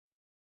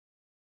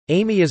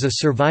Amy is a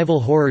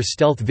survival horror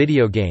stealth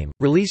video game,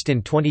 released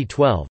in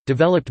 2012,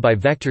 developed by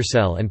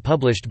VectorCell and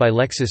published by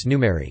Lexis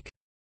Numérique.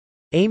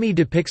 Amy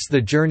depicts the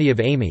journey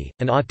of Amy,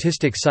 an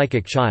autistic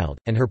psychic child,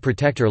 and her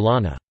protector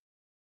Lana.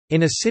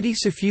 In a city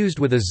suffused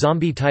with a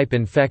zombie-type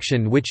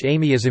infection which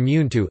Amy is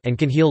immune to and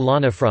can heal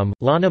Lana from,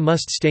 Lana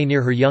must stay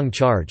near her young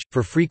charge,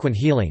 for frequent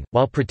healing,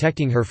 while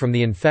protecting her from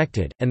the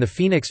infected, and the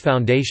Phoenix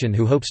Foundation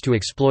who hopes to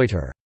exploit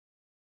her.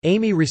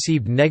 Amy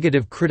received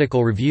negative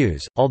critical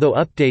reviews, although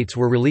updates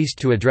were released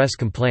to address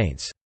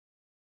complaints.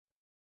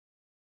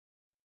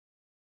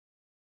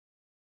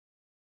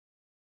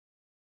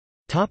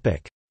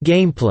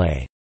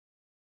 Gameplay.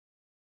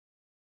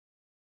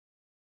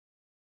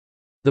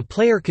 The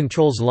player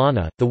controls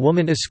Lana, the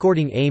woman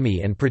escorting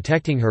Amy and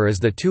protecting her as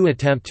the two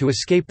attempt to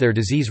escape their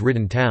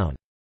disease-ridden town.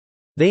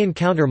 They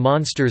encounter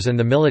monsters and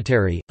the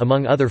military,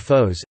 among other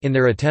foes, in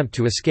their attempt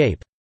to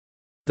escape.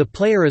 The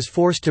player is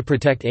forced to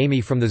protect Amy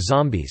from the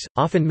zombies,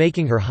 often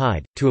making her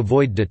hide, to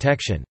avoid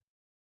detection.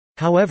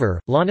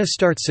 However, Lana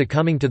starts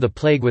succumbing to the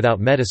plague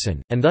without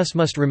medicine, and thus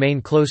must remain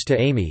close to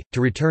Amy,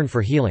 to return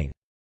for healing.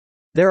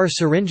 There are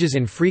syringes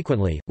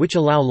infrequently, which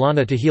allow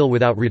Lana to heal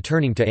without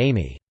returning to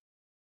Amy.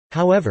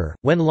 However,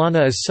 when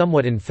Lana is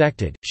somewhat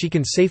infected, she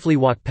can safely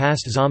walk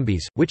past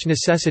zombies, which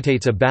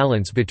necessitates a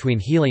balance between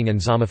healing and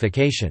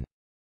zombification.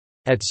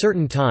 At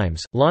certain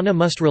times, Lana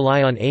must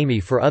rely on Amy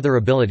for other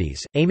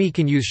abilities. Amy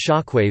can use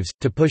shockwaves,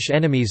 to push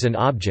enemies and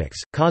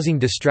objects, causing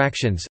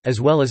distractions,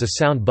 as well as a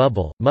sound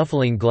bubble,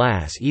 muffling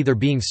glass either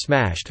being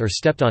smashed or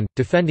stepped on,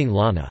 defending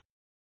Lana.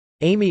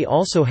 Amy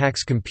also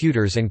hacks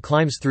computers and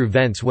climbs through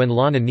vents when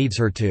Lana needs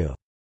her to.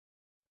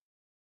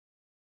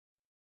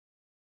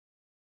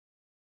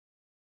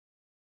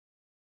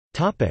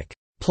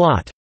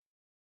 Plot.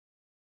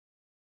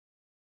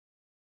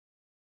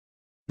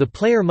 The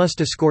player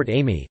must escort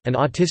Amy, an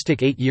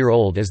autistic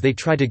 8-year-old, as they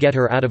try to get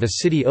her out of a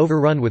city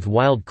overrun with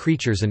wild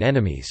creatures and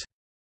enemies.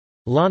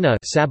 Lana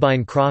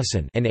Sabine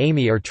Crossan and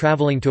Amy are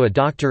traveling to a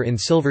doctor in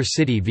Silver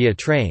City via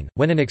train,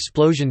 when an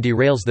explosion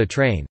derails the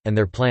train, and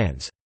their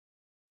plans.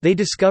 They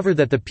discover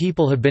that the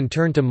people have been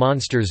turned to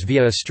monsters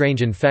via a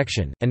strange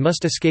infection, and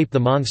must escape the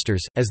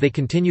monsters, as they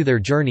continue their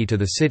journey to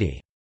the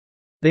city.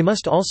 They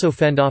must also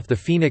fend off the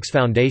Phoenix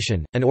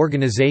Foundation, an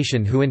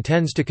organization who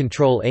intends to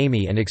control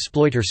Amy and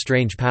exploit her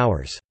strange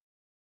powers.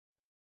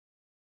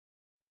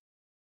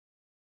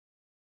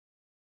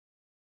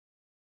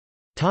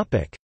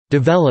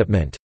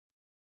 Development.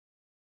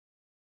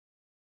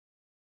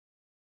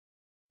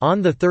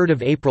 On 3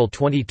 April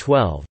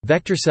 2012,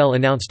 VectorCell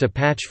announced a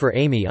patch for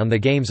Amy on the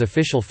game's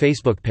official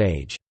Facebook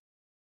page.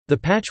 The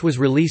patch was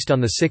released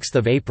on 6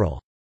 April.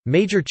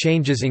 Major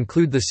changes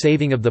include the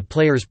saving of the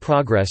player's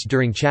progress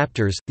during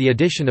chapters, the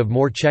addition of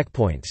more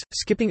checkpoints,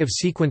 skipping of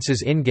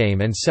sequences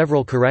in-game and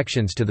several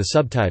corrections to the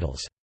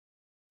subtitles.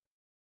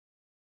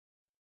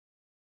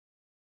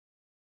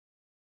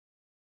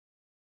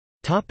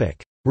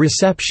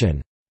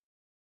 Reception.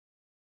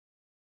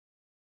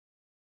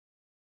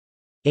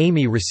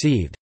 Amy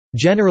received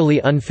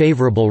generally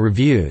unfavorable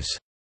reviews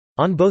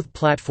on both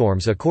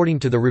platforms according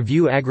to the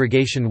review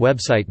aggregation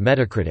website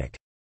Metacritic.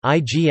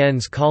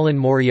 IGN's Colin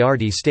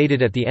Moriarty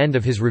stated at the end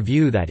of his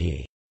review that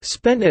he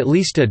spent at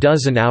least a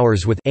dozen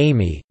hours with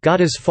Amy,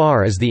 got as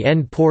far as the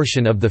end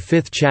portion of the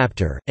 5th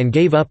chapter, and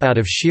gave up out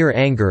of sheer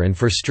anger and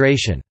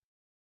frustration.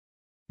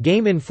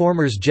 Game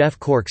Informer's Jeff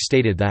Cork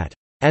stated that,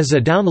 "As a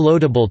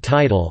downloadable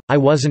title, I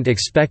wasn't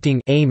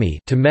expecting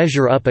Amy to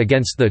measure up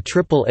against the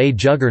AAA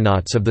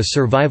juggernauts of the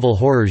survival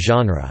horror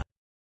genre.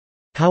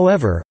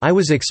 However, I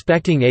was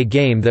expecting a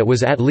game that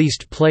was at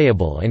least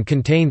playable and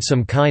contained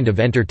some kind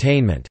of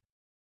entertainment.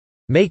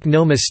 Make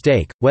no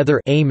mistake, whether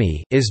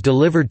Amy is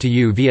delivered to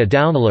you via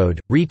download,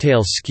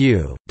 retail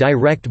SKU,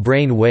 direct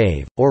brain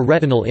wave, or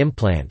retinal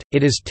implant,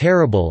 it is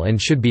terrible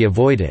and should be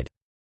avoided."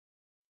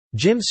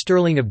 Jim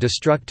Sterling of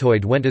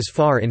Destructoid went as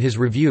far in his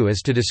review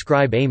as to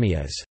describe Amy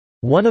as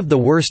one of the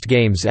worst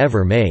games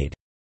ever made.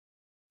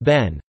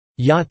 Ben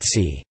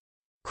Yahtzee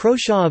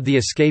Croshaw of The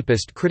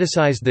Escapist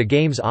criticized the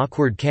game's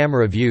awkward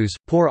camera views,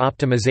 poor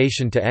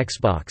optimization to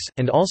Xbox,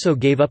 and also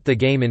gave up the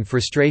game in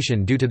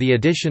frustration due to the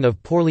addition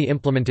of poorly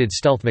implemented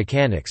stealth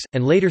mechanics,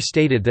 and later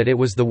stated that it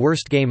was the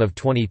worst game of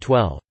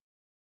 2012.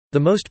 The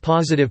most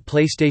positive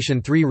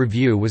PlayStation 3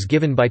 review was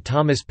given by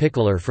Thomas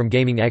Pickler from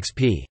Gaming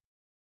XP.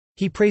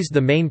 He praised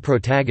the main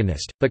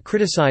protagonist, but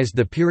criticized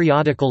the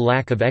periodical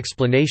lack of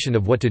explanation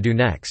of what to do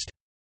next.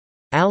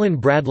 Alan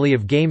Bradley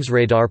of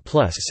GamesRadar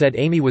Plus said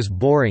Amy was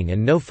boring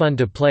and no fun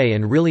to play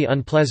and really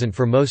unpleasant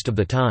for most of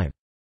the time.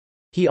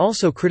 He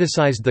also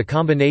criticized the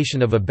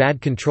combination of a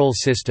bad control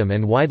system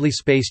and widely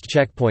spaced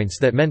checkpoints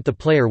that meant the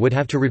player would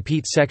have to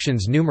repeat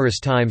sections numerous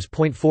times.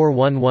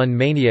 411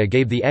 Mania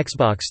gave the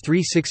Xbox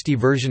 360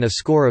 version a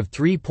score of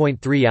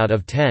 3.3 out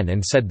of 10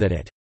 and said that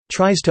it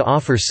tries to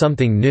offer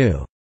something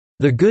new.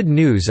 The good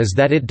news is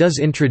that it does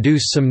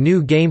introduce some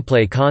new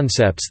gameplay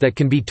concepts that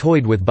can be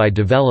toyed with by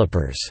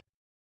developers.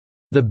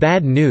 The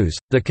bad news,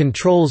 the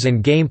controls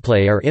and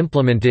gameplay are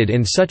implemented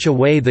in such a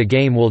way the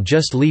game will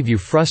just leave you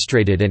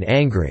frustrated and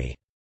angry.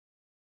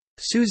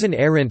 Susan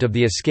Arendt of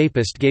The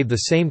Escapist gave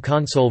the same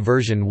console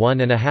version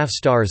 1.5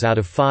 stars out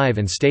of 5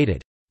 and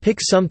stated, "Pick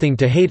something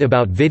to hate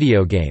about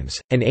video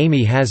games, and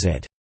Amy has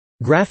it.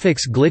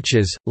 Graphics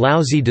glitches,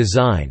 lousy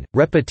design,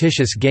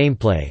 repetitious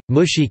gameplay,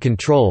 mushy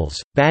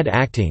controls, bad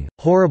acting,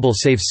 horrible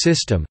save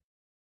system.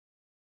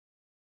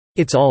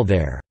 It's all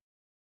there.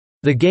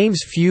 The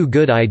game's few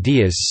good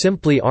ideas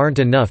simply aren't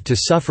enough to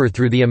suffer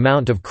through the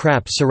amount of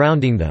crap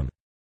surrounding them."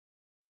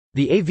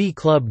 The AV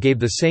Club gave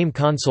the same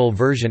console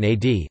version a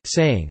D,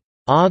 saying,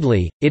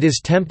 "Oddly, it is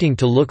tempting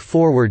to look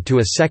forward to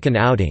a second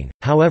outing,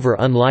 however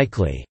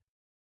unlikely.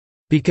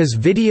 Because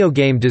video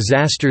game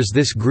disasters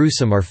this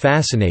gruesome are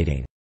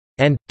fascinating.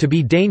 And, to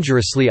be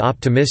dangerously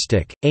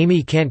optimistic,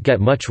 Amy can't get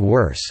much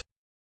worse."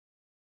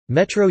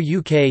 Metro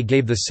UK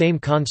gave the same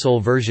console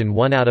version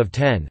 1 out of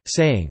 10,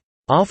 saying,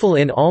 "Awful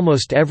in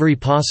almost every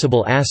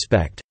possible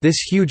aspect,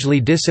 this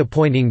hugely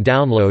disappointing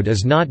download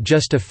is not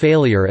just a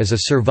failure as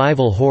a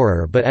survival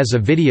horror but as a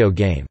video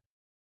game."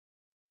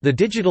 The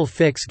Digital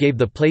Fix gave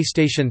the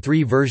PlayStation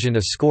 3 version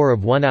a score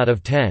of 1 out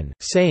of 10,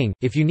 saying,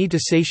 "If you need to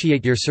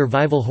satiate your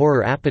survival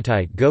horror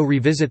appetite, go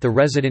revisit the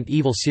Resident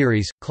Evil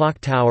series, Clock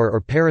Tower or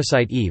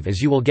Parasite Eve,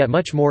 as you will get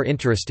much more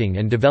interesting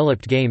and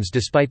developed games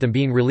despite them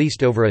being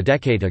released over a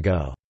decade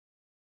ago."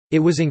 It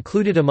was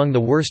included among the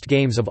worst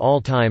games of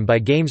all time by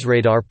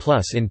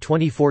GamesRadar+ in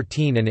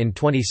 2014 and in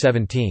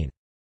 2017.